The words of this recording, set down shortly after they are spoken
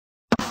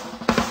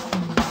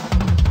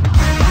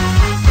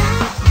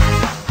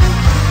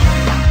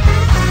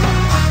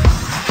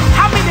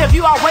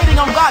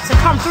to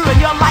come through in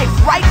your life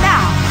right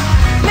now.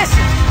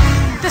 Listen,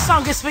 this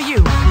song is for you.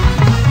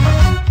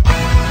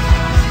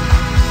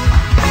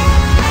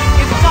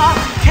 If God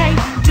can't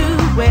do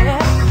it,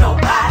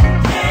 nobody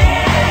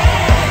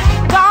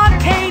can. God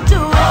can't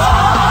do it.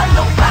 Oh,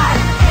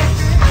 nobody can.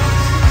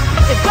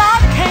 If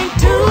God can't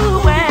do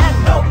it,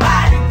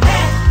 nobody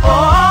can.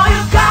 Oh,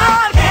 if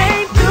God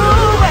can't do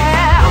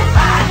it,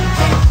 nobody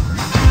can.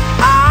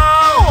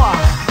 Oh,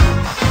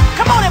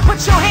 come on and put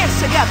your hands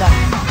together.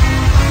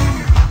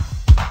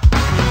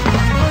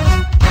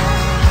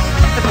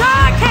 If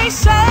God can't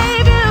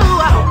save you,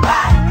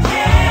 nobody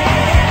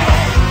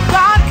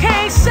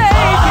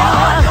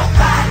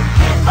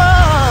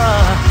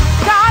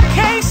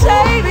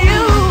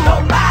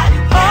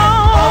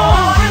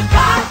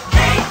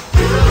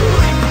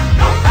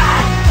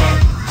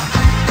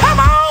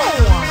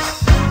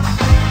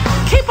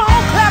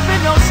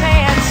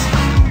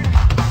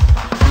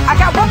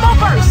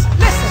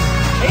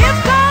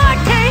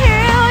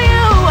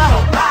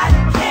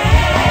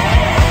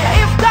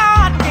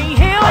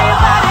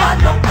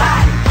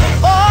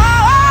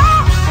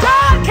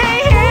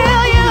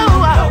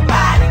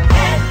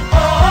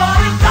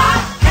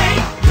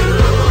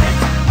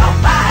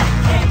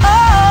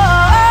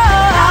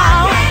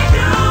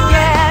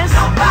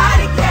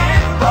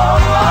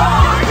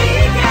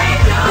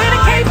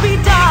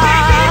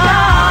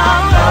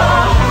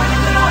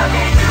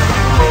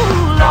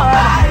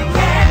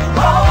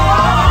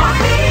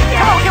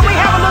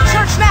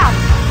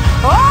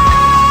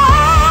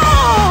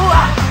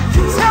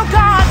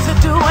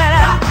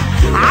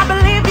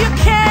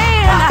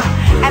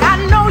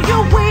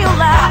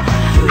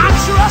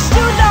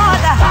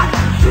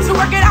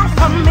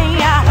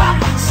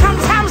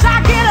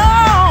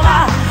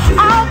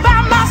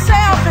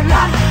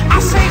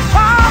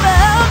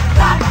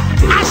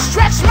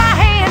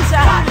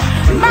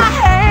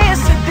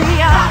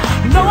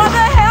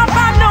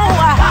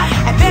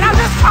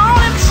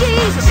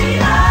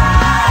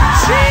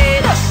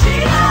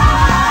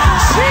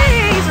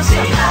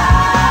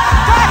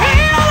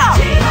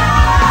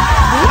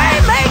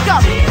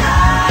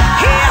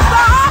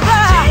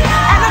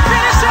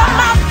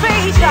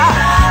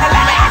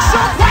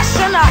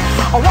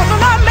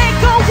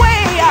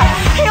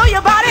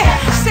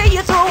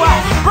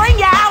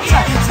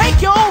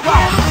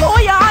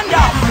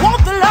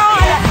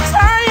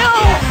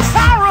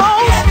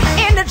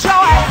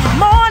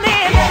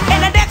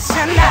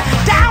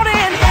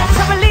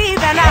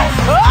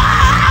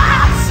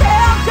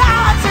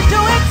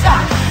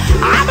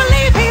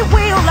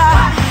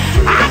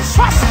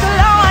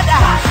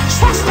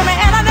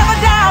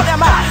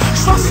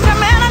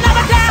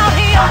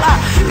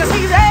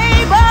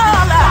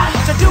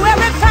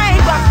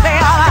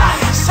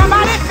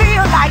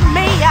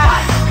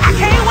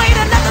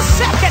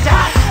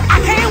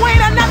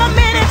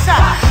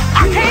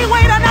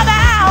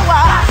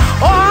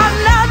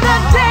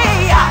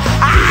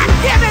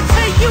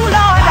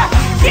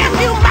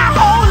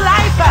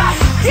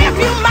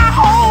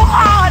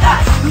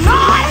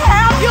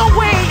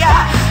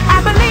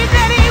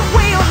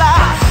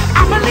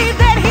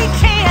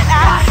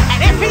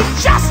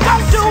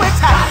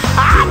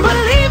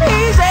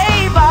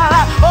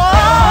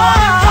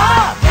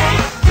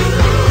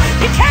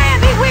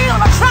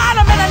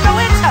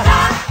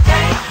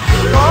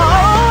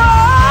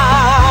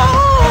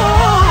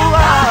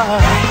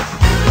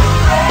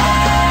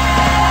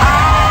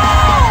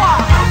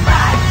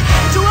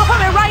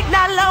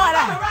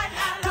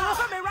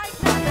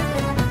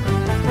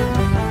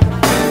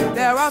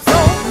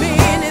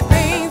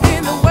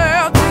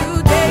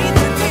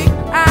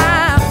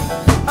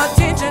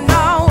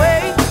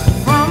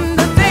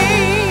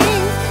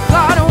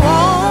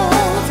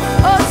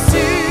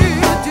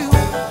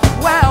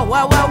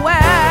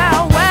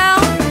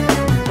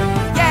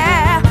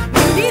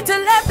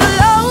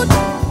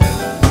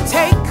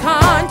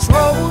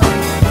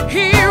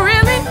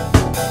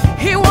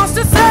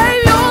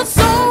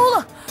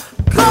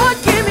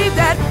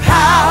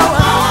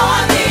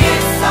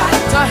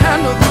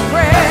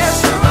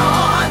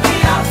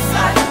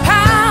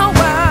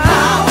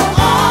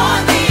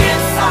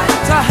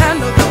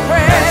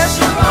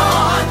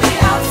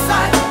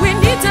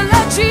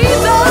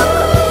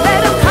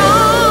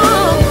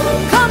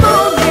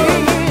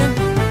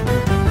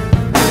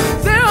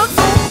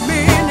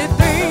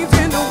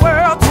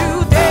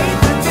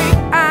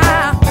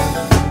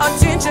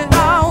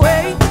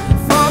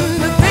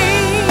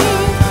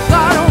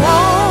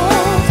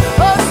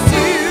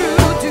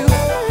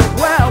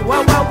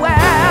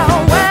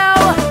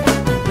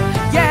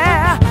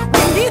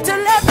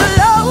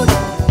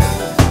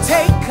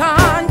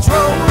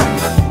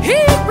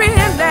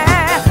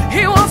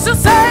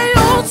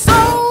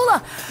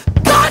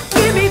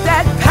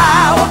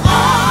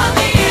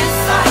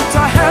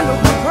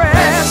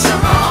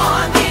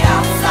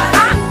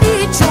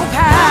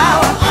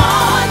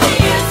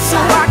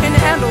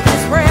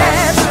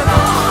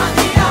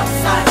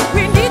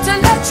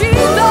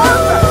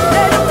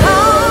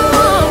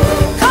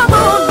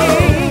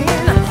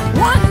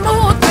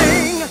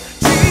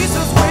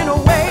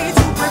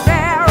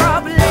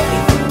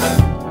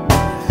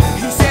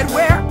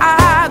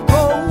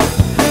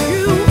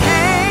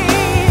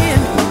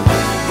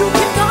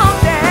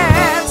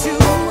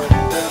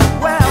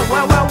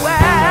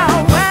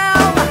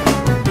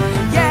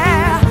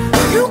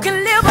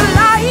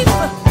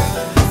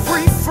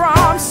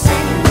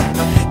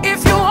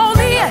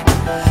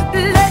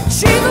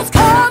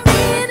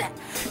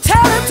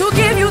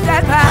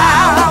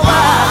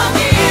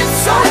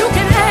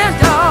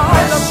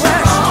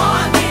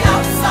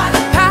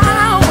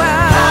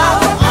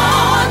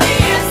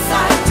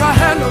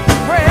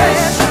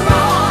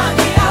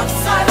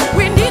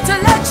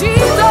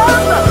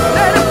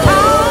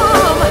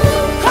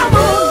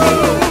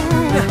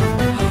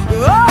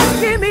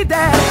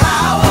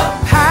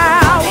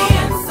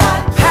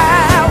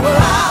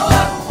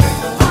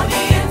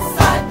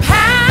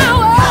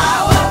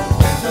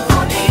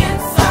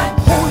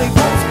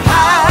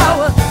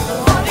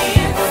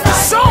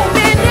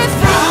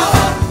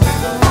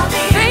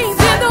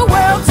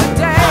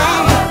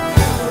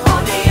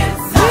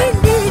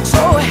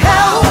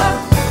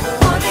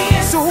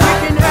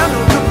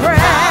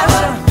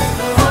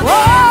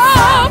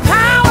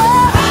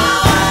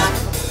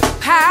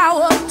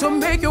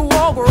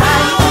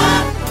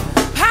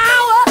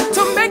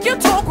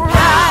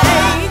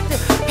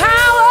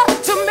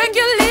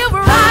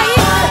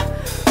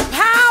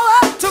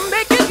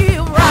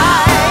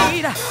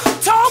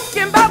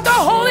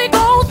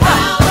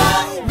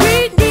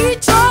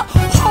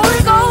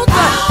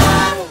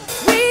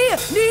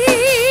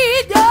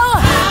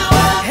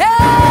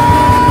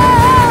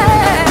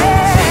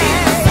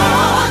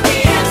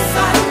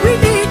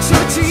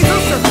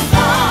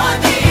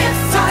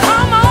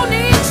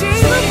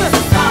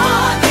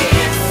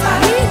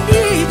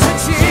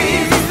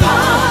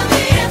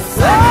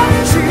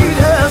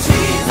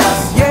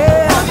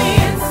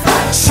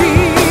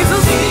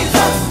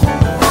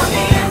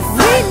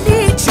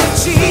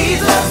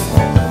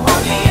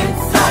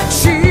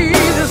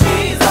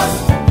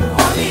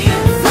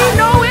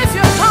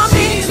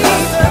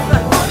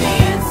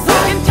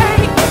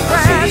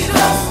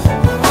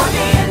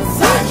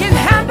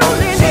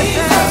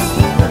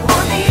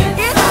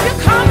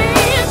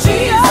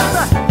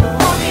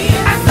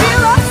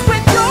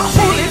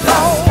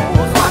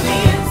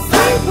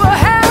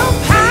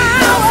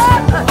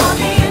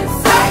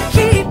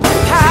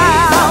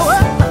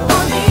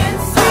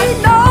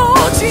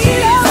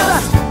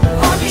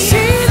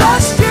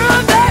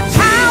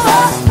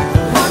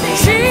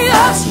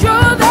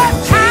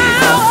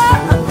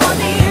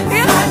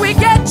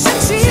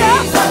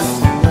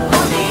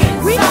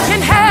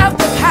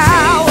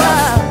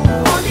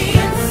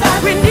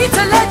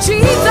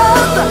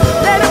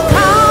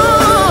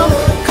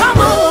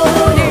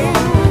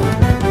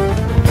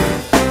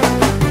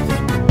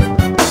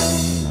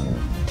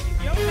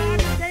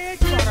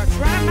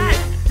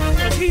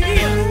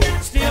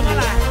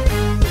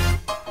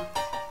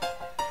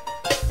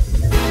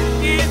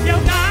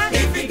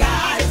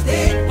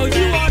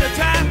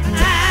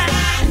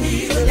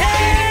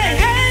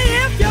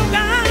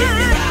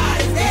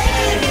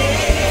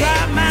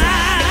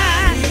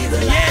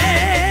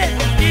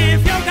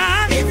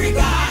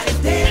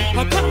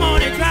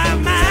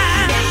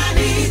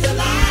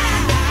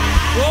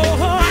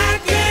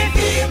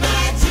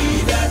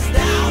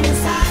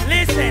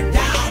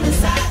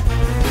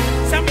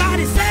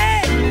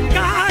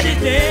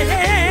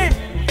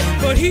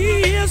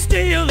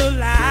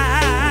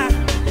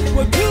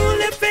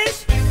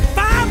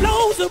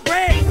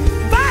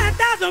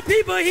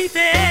people, he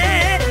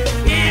said,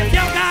 if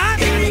your God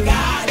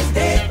is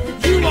dead,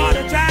 you ought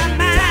to try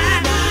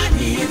mine.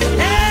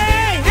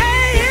 Hey,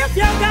 hey, if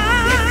your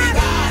God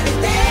is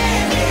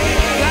dead,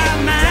 try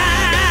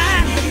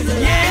mine.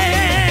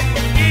 Yeah,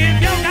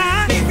 if your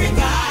God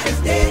is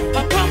dead,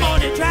 oh, come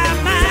on and try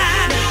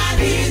mine.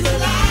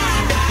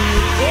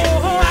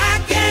 Oh, I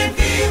can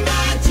feel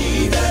my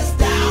Jesus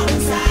down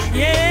inside.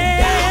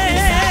 Yeah,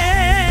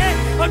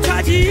 oh,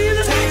 try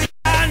Jesus.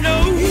 I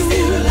know.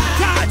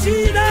 Try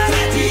Jesus.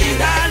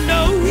 I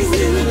know.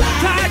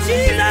 Try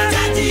Jesus.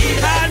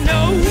 I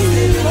know.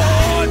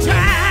 Oh,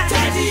 try.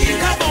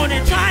 Come on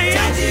and try it.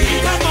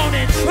 Come on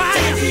and try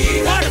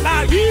it. What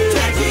about you?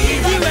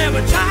 You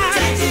ever tried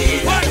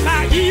it? What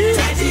about you?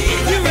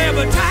 You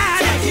ever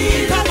tried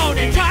it? Come on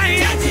and try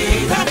it.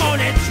 Come on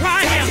and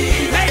try it.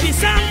 Maybe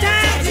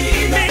sometimes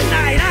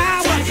midnight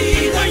hour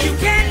when you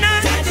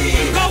cannot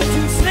go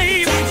to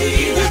sleep,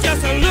 you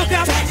just look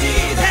up,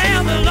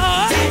 tell the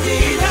Lord,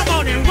 come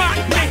on and rock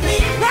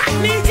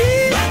me,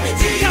 Jesus.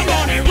 Come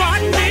on and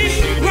rock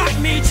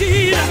me,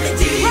 Jesus.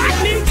 Rock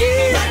me,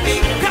 Jesus.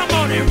 Come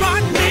on and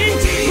rock me,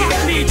 Jesus.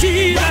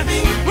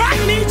 Rock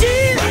me,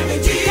 Jesus.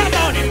 Come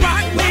on and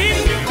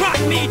rock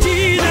me,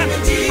 Jesus.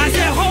 I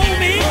said,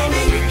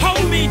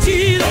 hold me,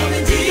 Jesus.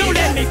 Don't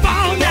let me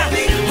fall now.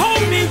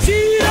 Hold me,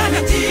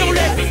 Jesus. Don't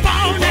let me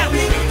fall now.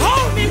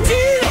 Hold me,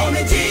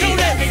 Jesus. Don't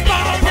let me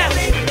fall now.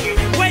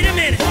 Wait a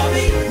minute.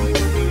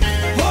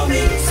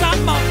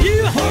 Some of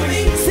you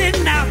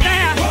sitting out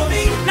there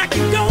like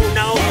you don't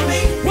know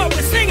what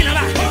we're singing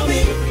about.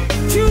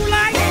 True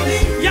light,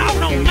 y'all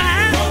don't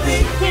mind.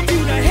 Want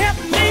you to help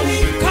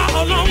me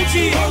call on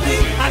Jesus.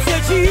 I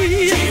said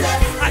Jesus.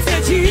 I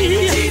said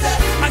Jesus.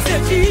 I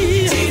said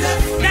Jesus.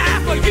 Die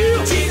for you.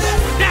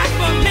 Die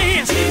for me.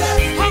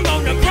 Hung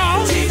on the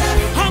cross.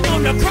 Hung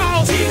on the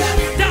cross.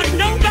 Done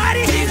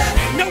nobody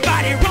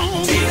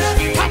wrong.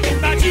 Talking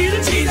about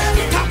Jesus.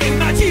 Talking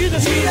about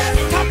Jesus.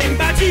 Talking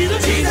about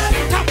Jesus.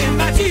 Talking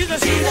about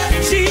Jesus.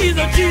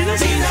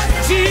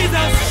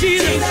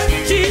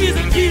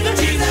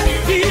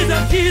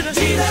 Jesus.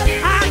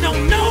 I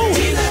don't know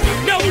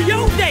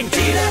your day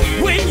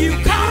when you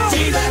call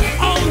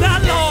on the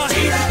Lord.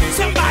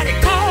 Somebody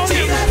call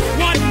him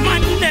one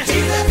Monday.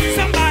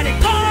 Somebody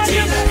call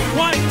him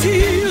one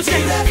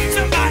Tuesday.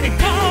 Somebody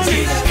call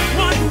him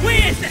one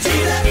Wednesday.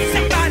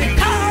 Somebody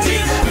call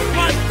him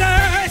one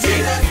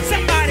Thursday.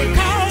 Somebody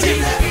call him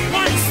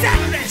one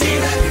Saturday.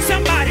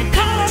 Somebody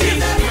call him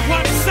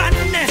one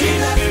Sunday.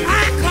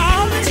 I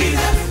call him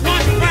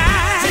one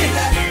Friday.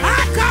 I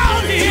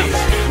call him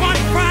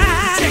one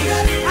Friday.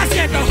 I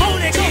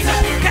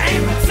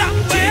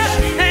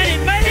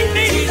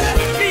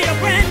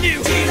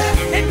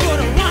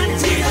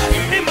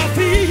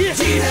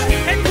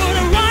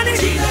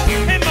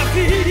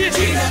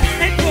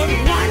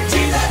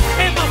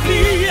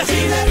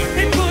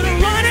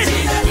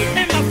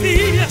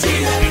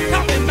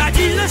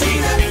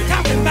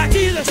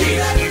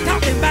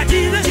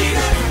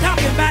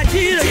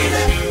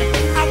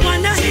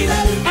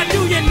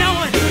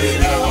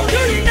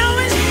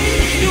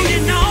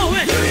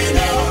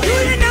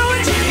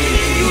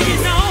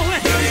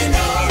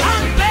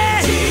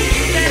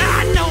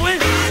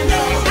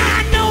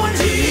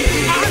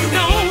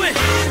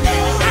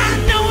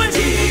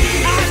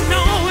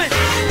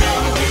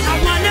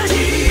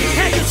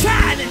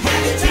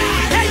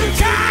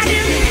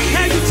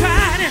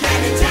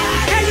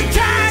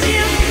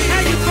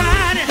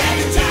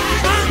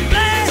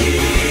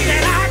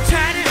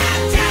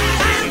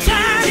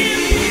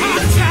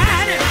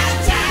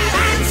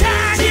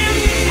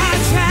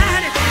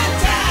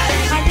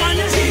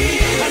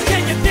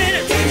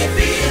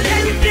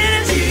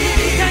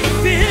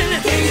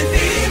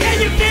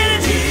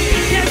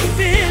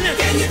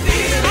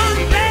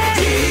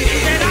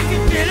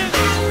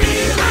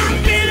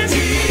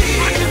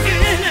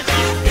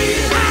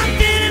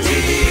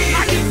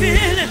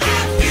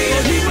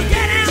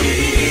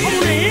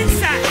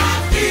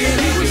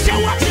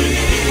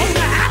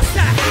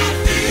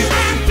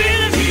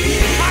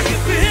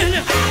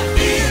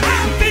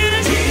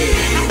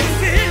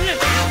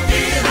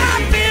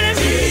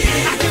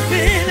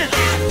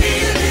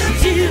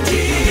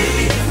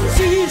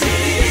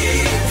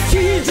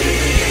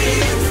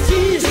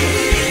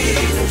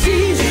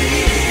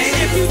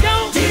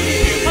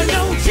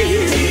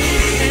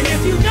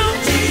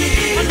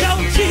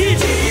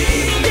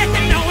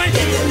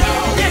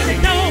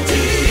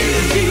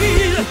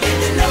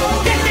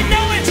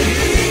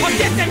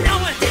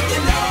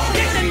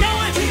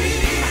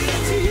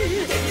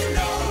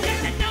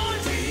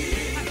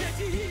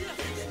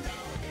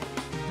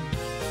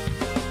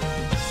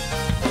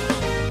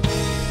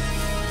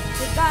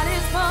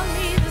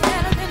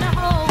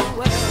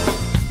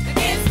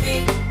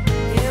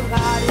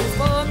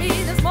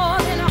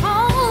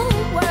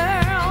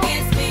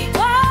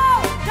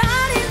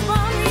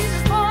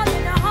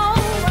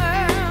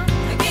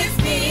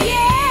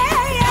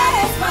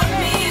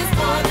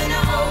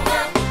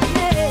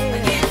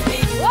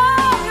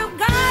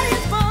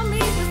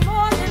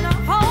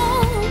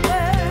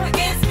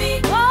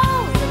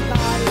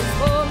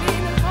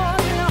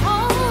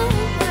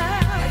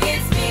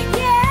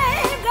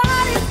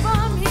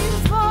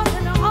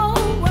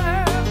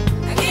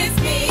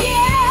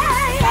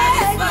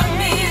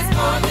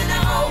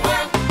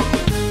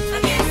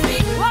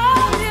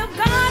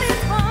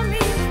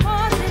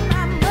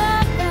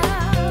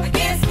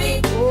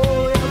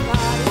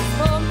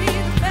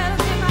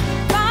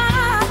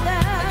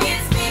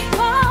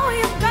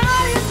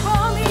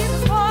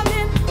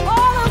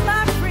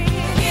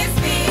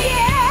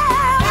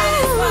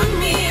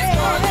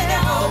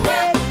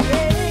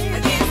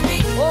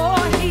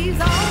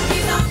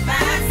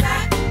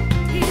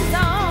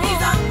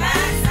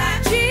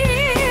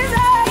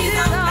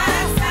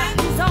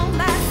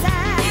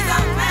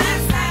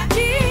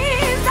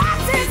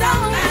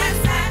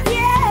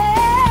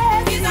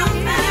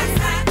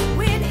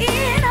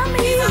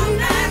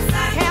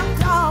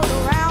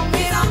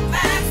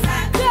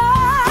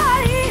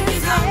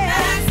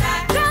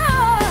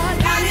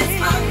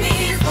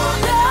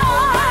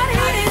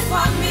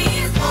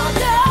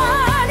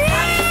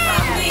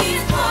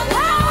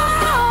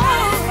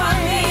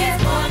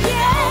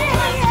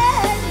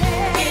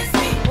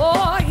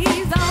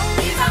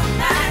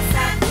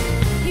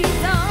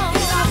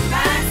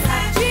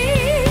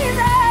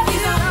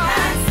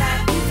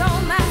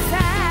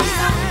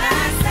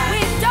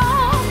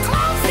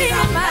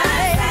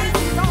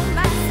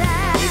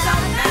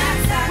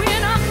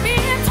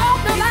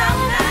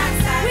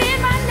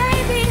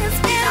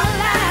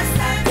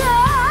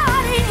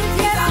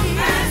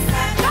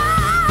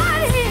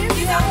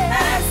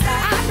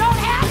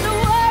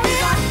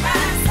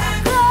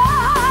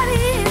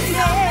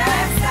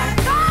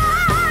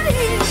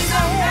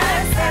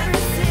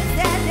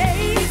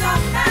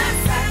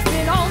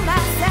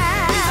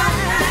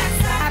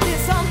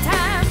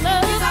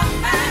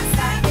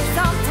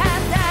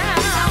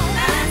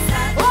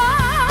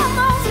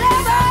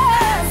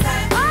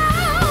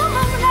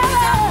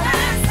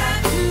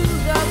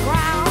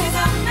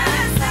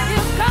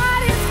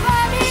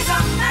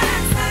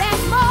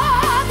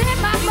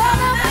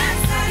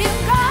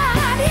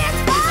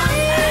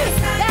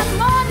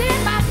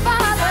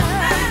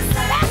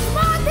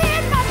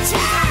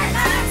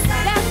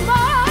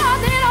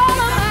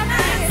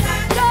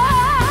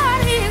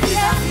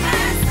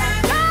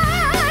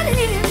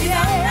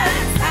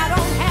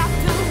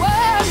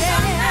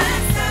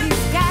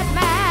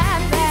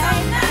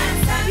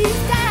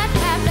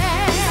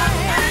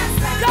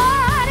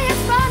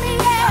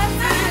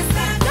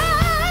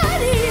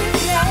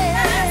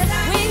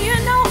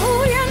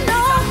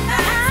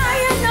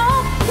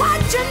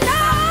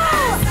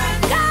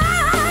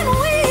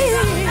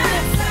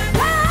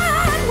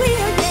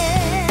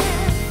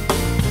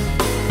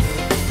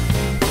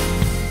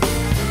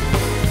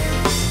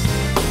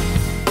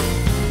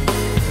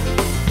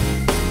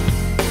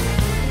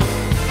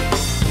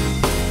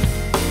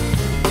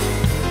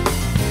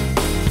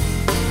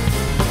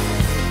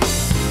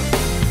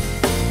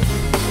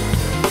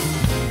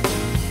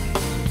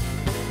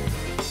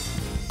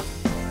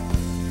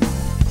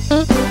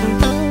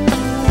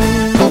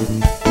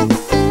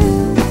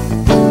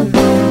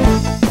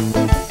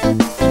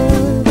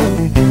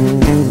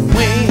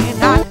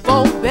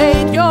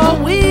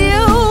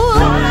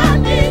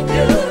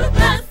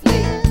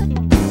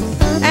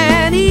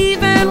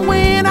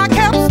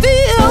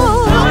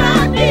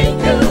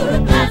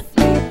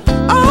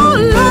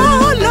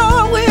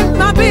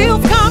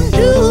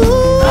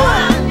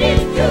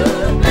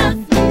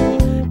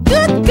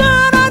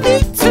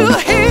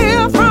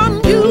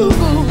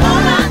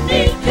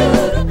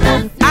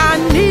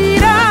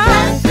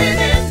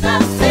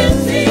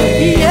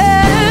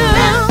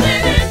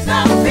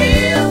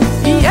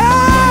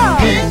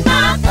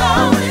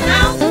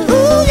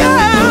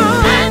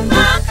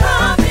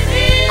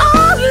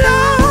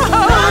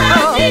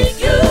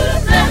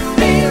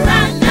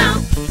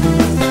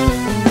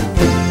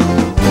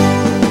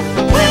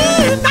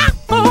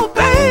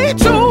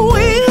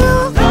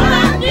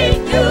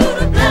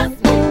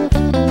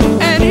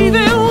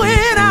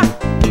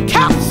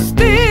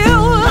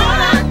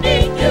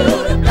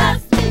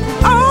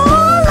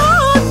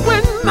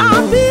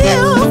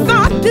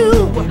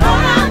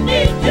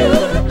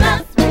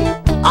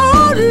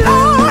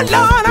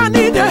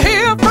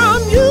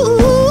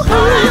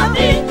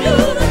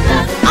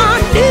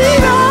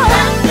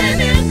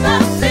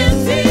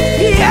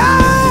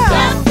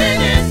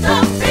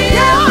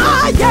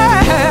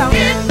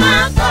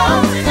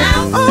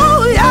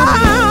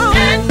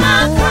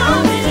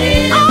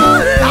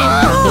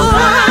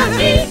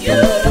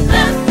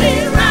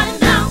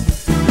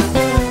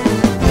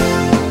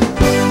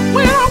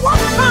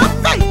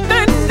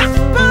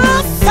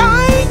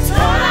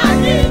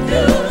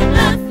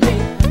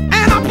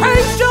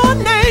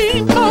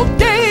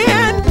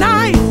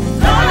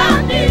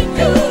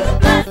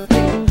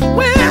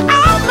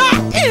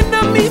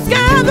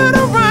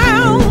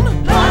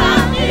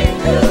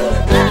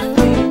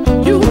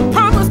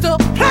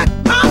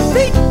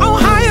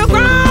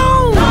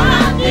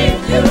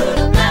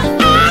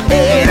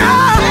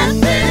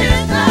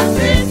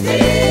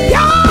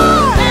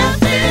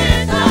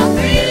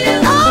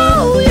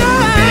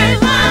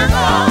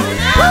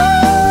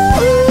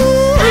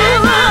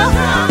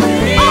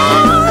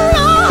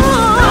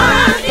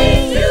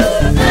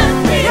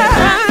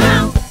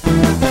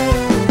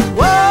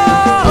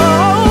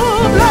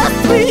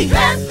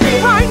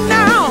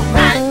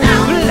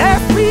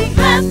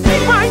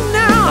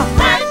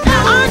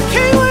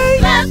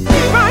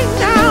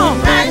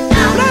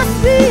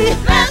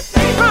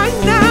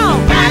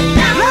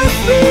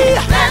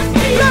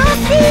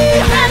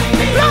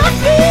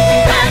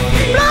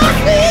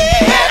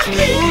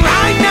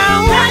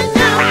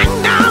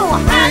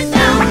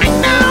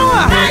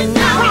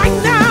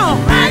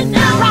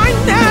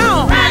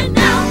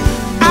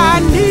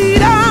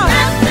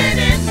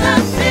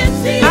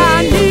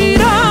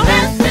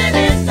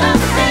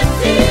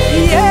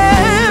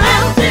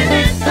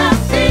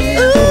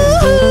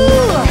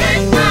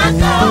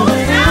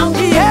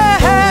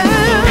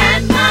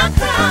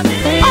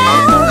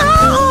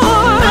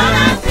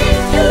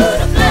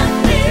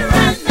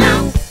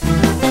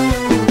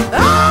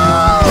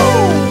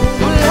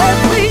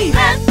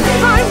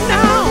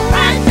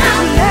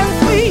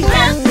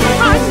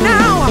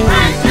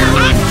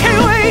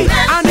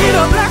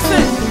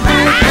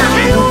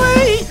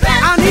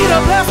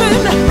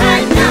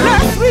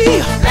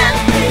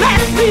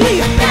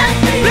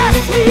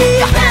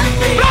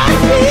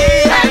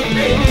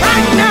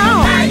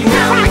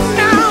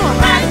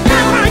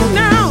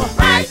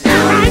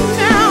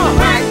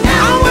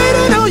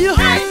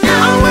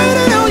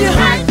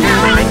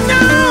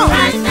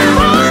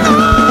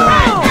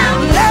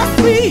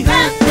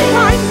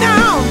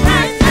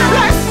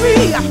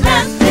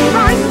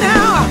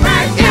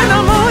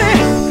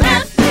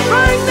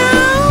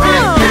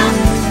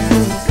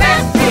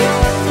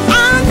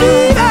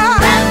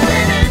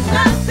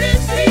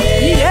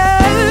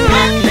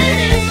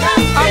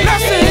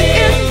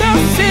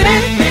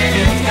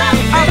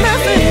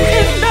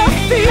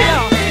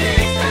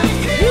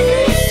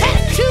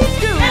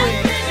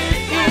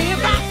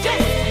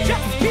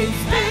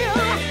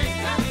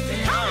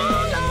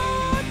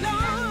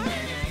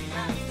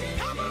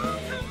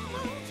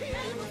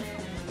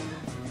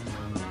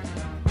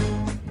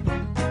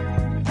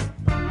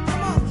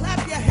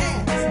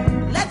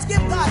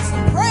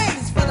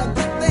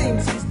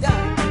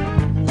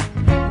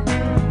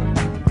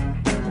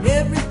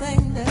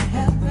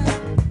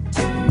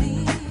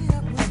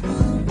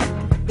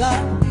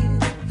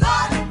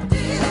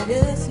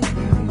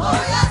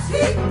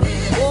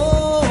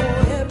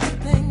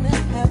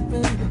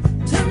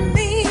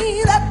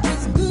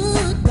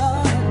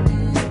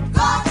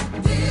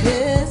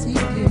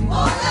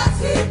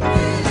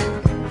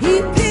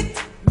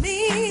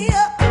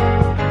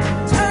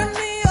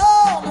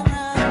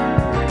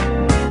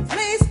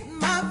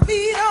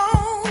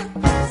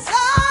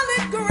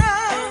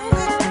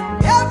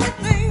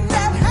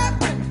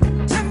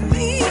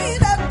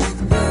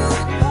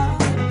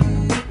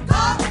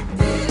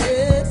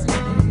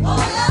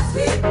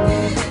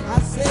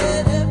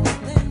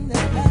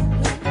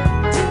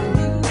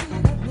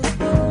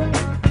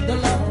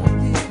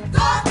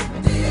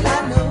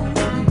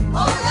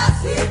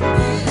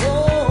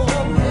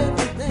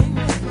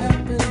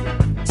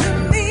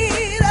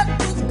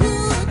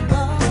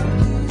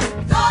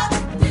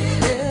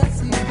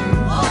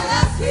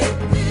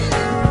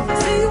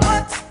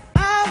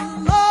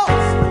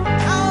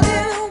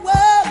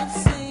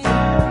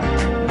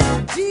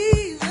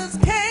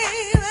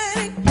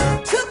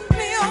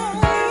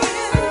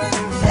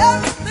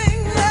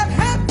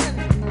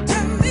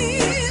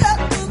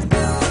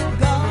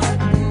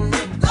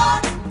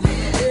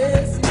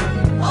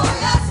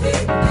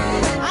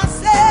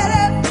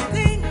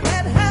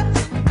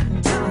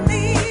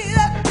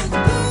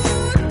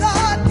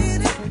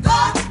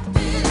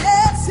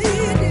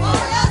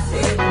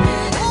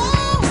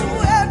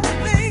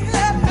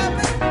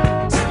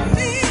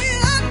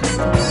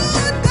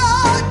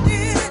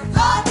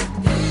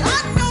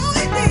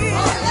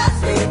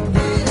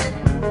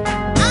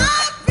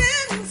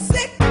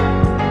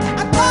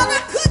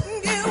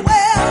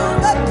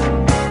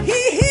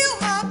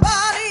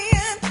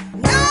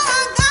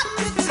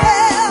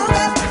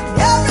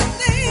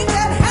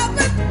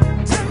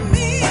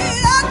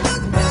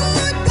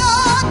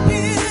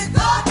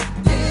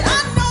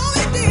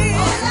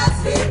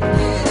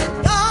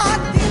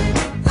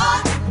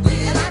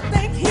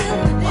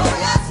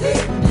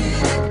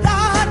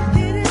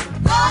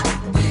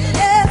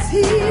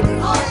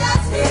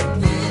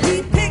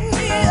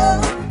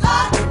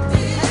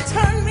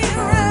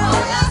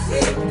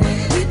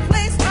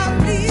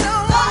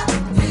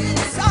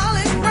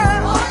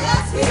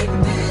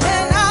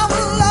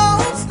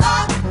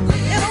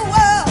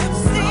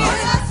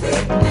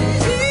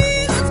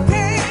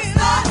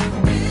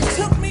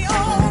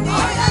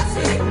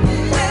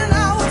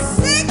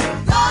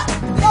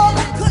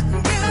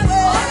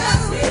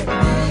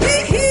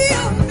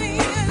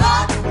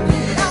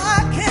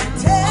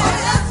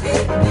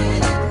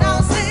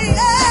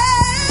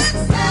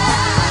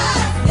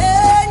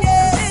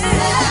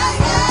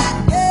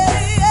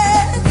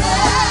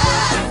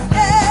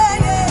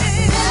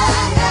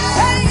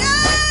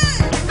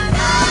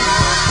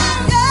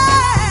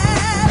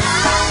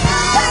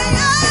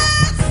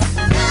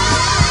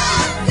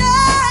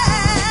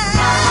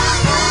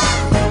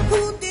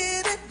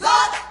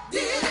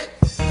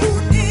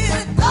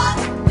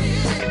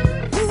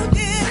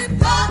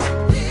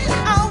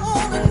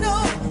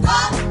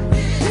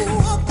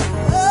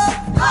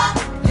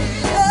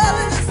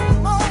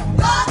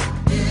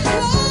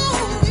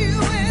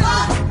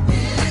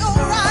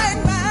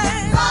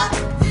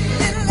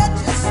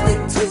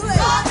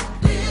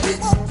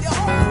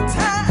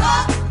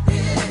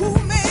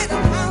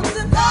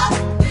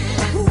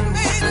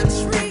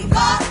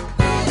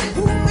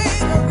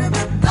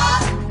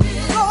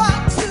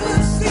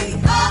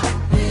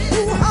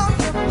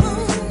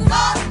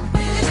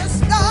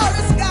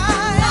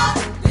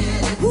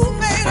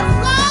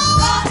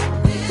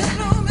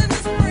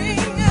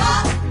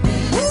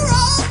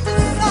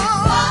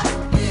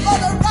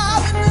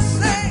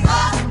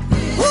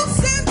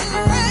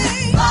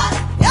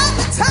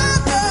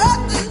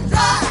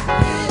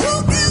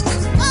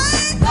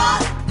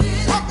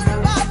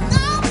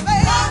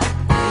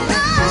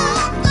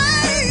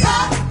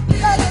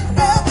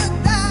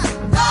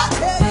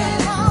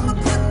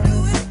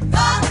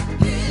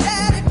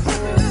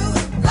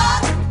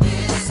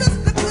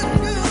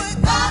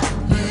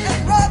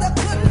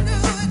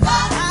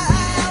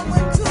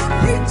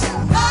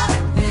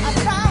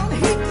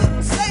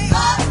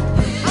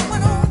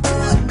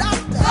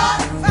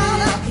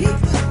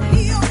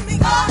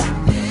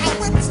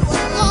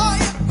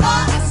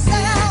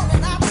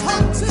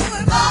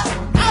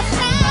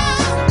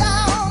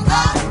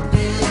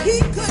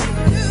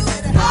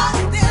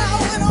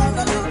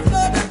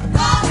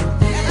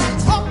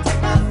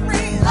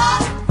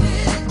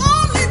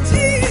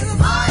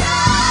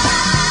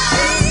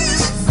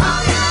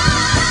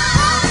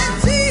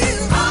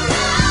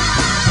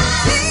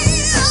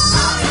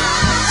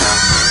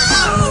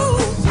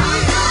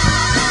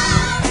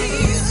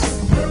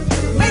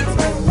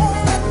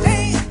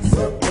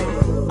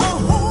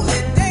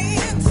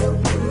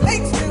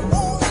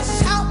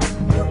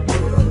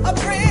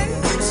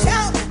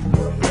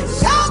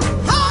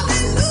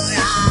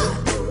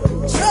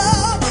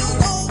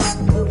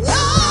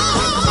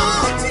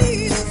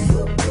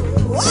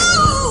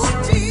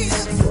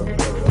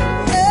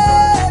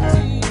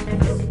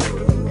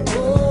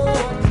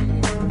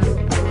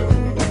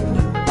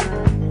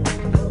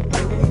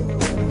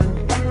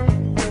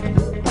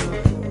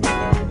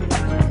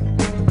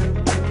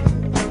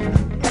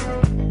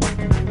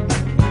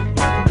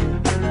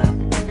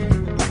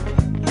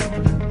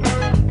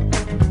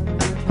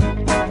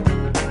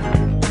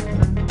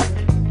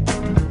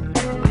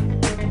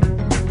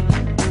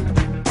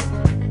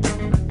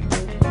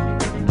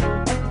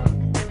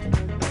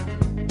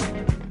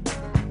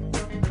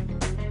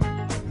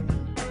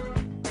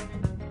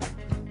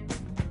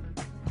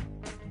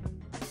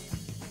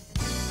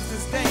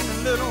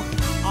little.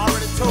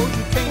 Already told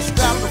you can't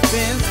straddle the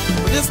fence.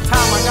 But this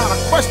time I got a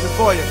question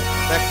for you.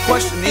 That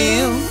question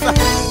is,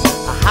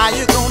 how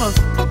you gonna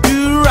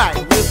do right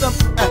with them?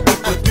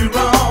 Do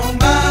wrong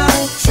by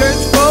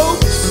church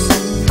folks.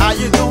 How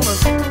you gonna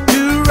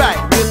do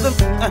right with them?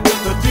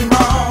 Do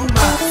wrong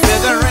by.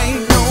 Said there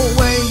ain't no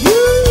way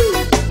you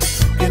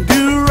can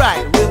do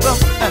right with them.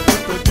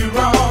 Do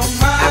wrong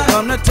by. I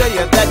come to tell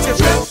you that you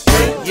should.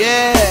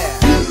 Yeah.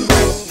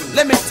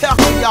 Let me talk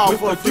to y'all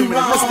for a few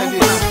minutes. Listen to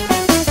this.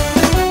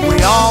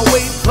 We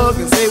always hug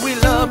and say we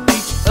love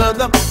each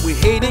other. We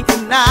hate and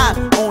connive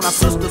on our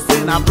sisters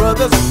and our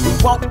brothers. We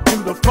walk to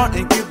the front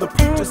and give the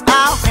preachers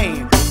our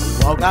hand.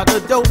 We walk out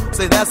the door,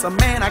 say that's a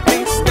man I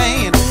can't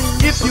stand.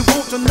 If you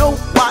want to know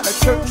why the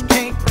church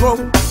can't grow,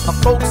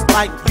 folks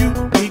like you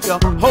need the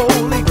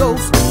Holy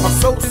Ghost.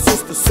 So,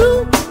 Sister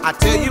Sue, I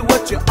tell you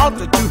what you ought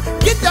to do.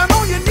 Get down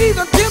on your knees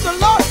until the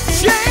Lord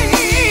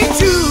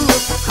change you.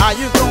 How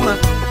you gonna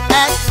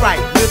act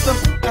right with them?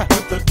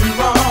 With the do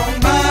wrong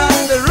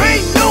mind. There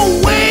ain't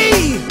no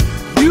way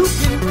you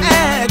can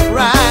act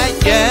right,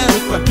 yeah.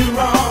 With the do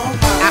wrong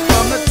mind. I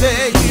come to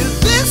tell you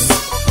this,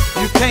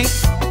 you can't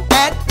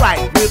act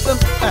right with them.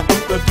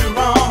 With the do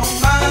wrong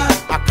mind.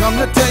 I come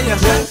to tell you,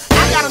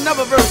 I got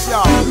another verse,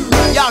 y'all.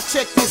 Y'all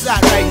check this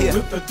out right here.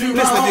 Listen to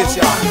this,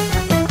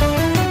 y'all.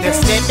 They're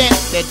slipping,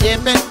 they're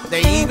dipping,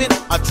 they even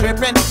are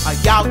tripping.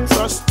 Y'all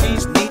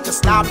trustees need to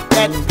stop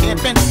that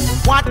pimping.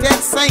 What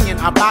that singing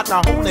about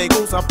the Holy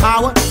Ghost of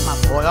power? My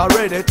boy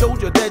already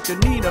told you that you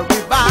need a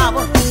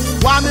revival.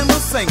 Why remember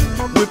singing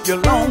with your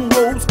long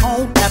robes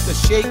on after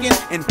shaking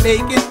and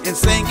faking and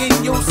singing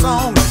your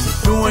song,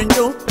 doing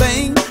your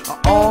thing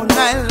all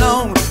night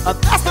long.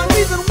 That's the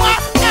reason why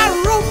I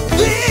wrote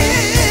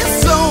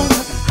this song.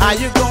 How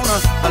you gonna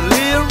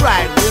live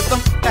right with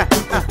them?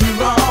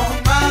 Wrong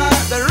mind.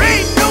 There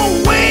ain't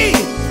no way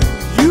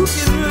you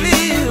can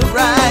live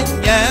right,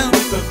 yeah.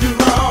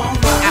 Wrong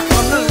mind. I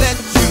come to let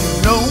you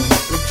know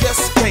you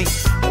just can't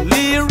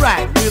live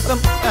right with them.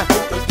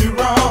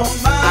 Wrong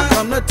mind. I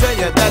come to tell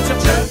you that you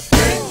just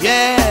can't.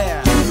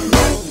 Yeah.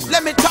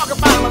 Let me talk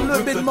about them a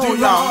little bit more,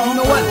 y'all. You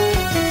know what?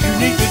 You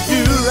need to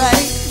do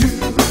right.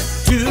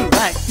 Do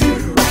right.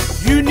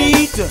 You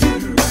need to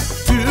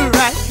do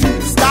right.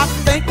 Stop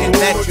thinking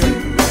that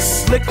you're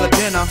slicker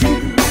than a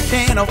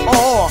can of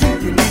oil.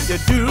 You need to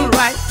do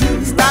right.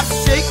 Stop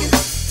shaking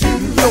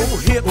your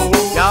hips.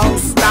 Y'all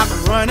stop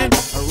running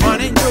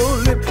your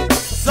lips.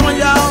 Some of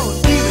y'all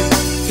even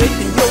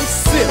taking your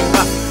sip.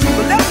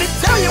 But let me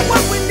tell you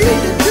what we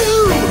need to do.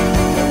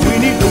 We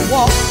need to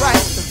walk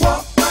right,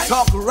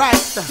 talk right,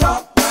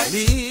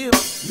 live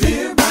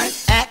right,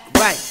 act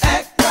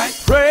right,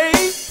 pray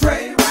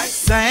right,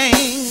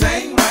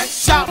 sing right,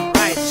 shout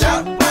right,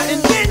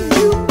 and then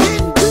you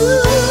can do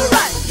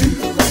right.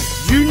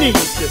 You need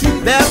to.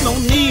 There's no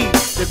need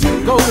to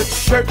go to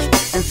church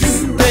and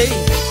stay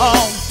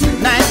all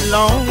night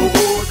long.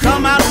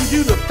 Come out and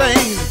do the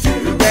things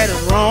that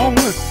is wrong.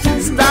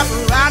 Stop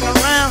riding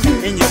around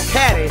in your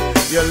caddy,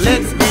 your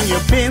Lex, and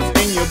your Benz,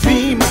 and your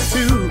Beamer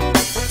too.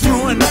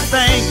 Doing the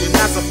things you're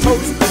not supposed